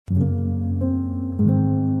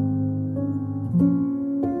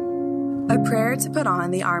Prepare to put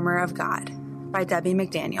on the armor of God by Debbie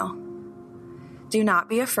McDaniel. Do not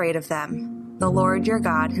be afraid of them. The Lord your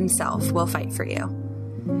God himself will fight for you.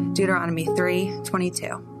 Deuteronomy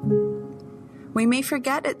 3:22. We may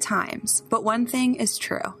forget at times, but one thing is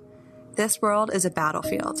true. This world is a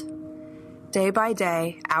battlefield. Day by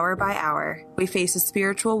day, hour by hour, we face a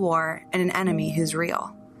spiritual war and an enemy who's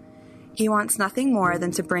real. He wants nothing more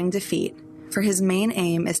than to bring defeat, for his main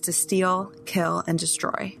aim is to steal, kill, and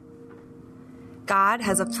destroy. God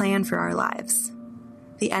has a plan for our lives.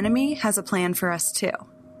 The enemy has a plan for us too.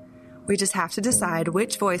 We just have to decide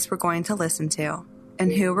which voice we're going to listen to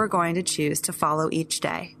and who we're going to choose to follow each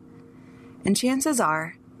day. And chances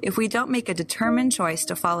are, if we don't make a determined choice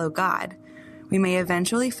to follow God, we may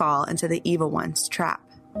eventually fall into the evil one's trap.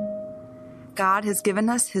 God has given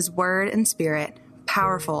us his word and spirit,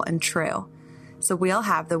 powerful and true, so we'll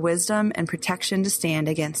have the wisdom and protection to stand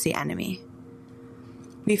against the enemy.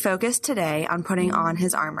 We focus today on putting on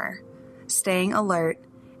his armor, staying alert,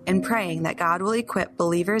 and praying that God will equip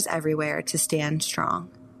believers everywhere to stand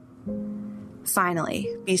strong.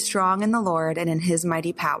 Finally, be strong in the Lord and in his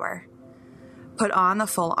mighty power. Put on the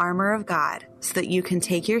full armor of God so that you can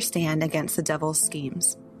take your stand against the devil's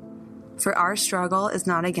schemes. For our struggle is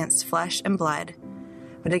not against flesh and blood,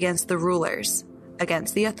 but against the rulers,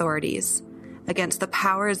 against the authorities, against the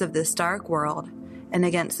powers of this dark world, and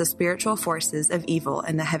against the spiritual forces of evil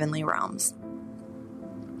in the heavenly realms.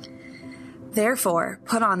 Therefore,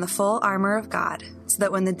 put on the full armor of God, so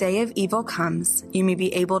that when the day of evil comes, you may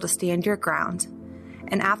be able to stand your ground,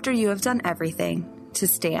 and after you have done everything, to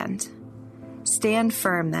stand. Stand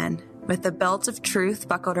firm then, with the belt of truth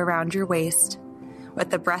buckled around your waist, with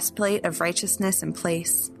the breastplate of righteousness in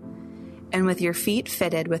place, and with your feet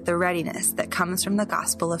fitted with the readiness that comes from the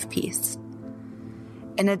gospel of peace.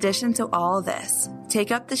 In addition to all this,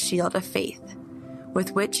 take up the shield of faith,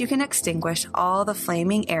 with which you can extinguish all the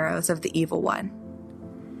flaming arrows of the evil one.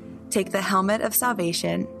 Take the helmet of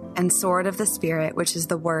salvation and sword of the Spirit, which is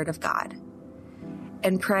the word of God.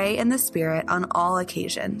 And pray in the Spirit on all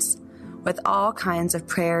occasions, with all kinds of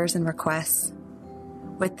prayers and requests.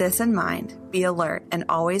 With this in mind, be alert and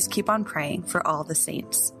always keep on praying for all the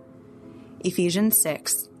saints. Ephesians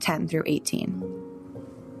 6:10-18.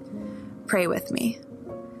 Pray with me.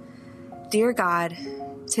 Dear God,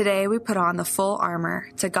 today we put on the full armor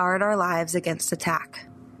to guard our lives against attack.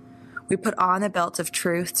 We put on the belt of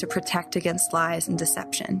truth to protect against lies and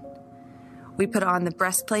deception. We put on the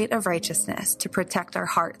breastplate of righteousness to protect our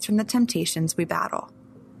hearts from the temptations we battle.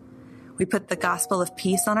 We put the gospel of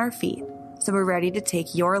peace on our feet, so we're ready to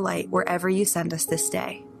take your light wherever you send us this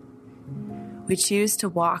day. We choose to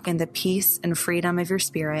walk in the peace and freedom of your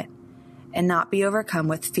spirit and not be overcome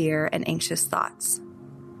with fear and anxious thoughts.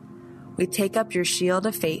 We take up your shield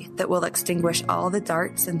of faith that will extinguish all the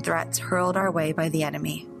darts and threats hurled our way by the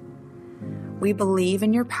enemy. We believe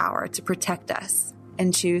in your power to protect us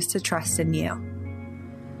and choose to trust in you.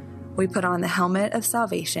 We put on the helmet of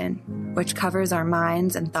salvation, which covers our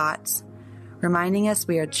minds and thoughts, reminding us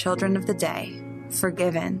we are children of the day,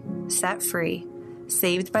 forgiven, set free,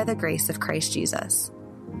 saved by the grace of Christ Jesus.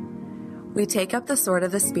 We take up the sword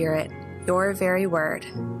of the Spirit, your very word,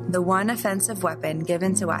 the one offensive weapon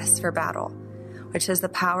given to us for battle, which has the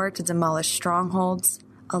power to demolish strongholds,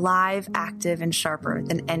 alive, active, and sharper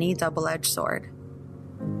than any double-edged sword.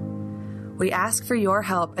 We ask for your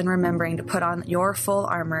help in remembering to put on your full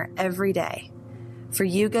armor every day, for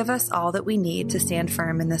you give us all that we need to stand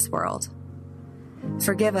firm in this world.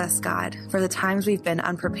 Forgive us, God, for the times we've been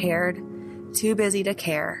unprepared, too busy to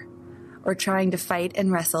care, or trying to fight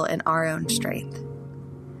and wrestle in our own strength.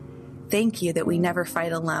 Thank you that we never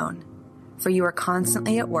fight alone, for you are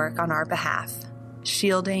constantly at work on our behalf,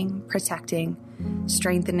 shielding, protecting,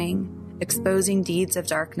 strengthening, exposing deeds of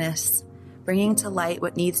darkness, bringing to light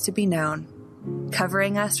what needs to be known,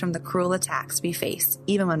 covering us from the cruel attacks we face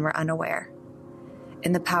even when we're unaware.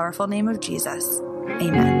 In the powerful name of Jesus,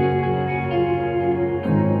 amen.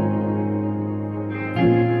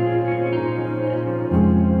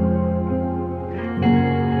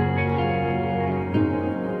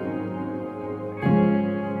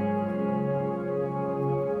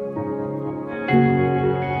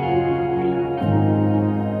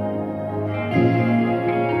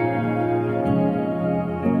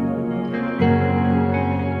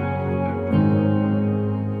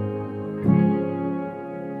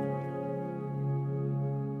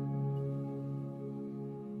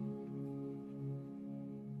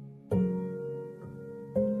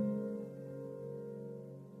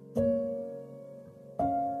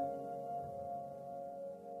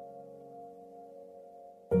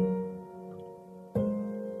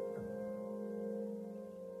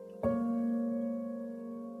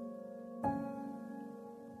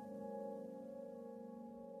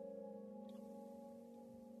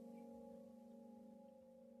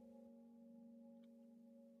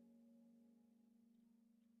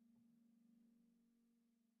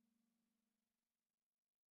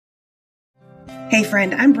 Hey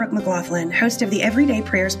friend, I'm Brooke McLaughlin, host of the Everyday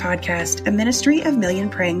Prayers podcast, a ministry of million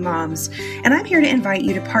praying moms, and I'm here to invite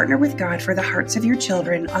you to partner with God for the hearts of your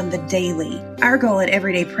children on the daily. Our goal at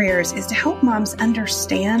Everyday Prayers is to help moms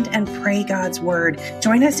understand and pray God's Word.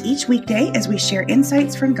 Join us each weekday as we share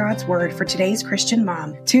insights from God's Word for today's Christian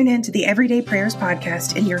mom. Tune in to the Everyday Prayers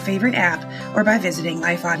podcast in your favorite app or by visiting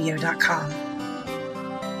lifeaudio.com.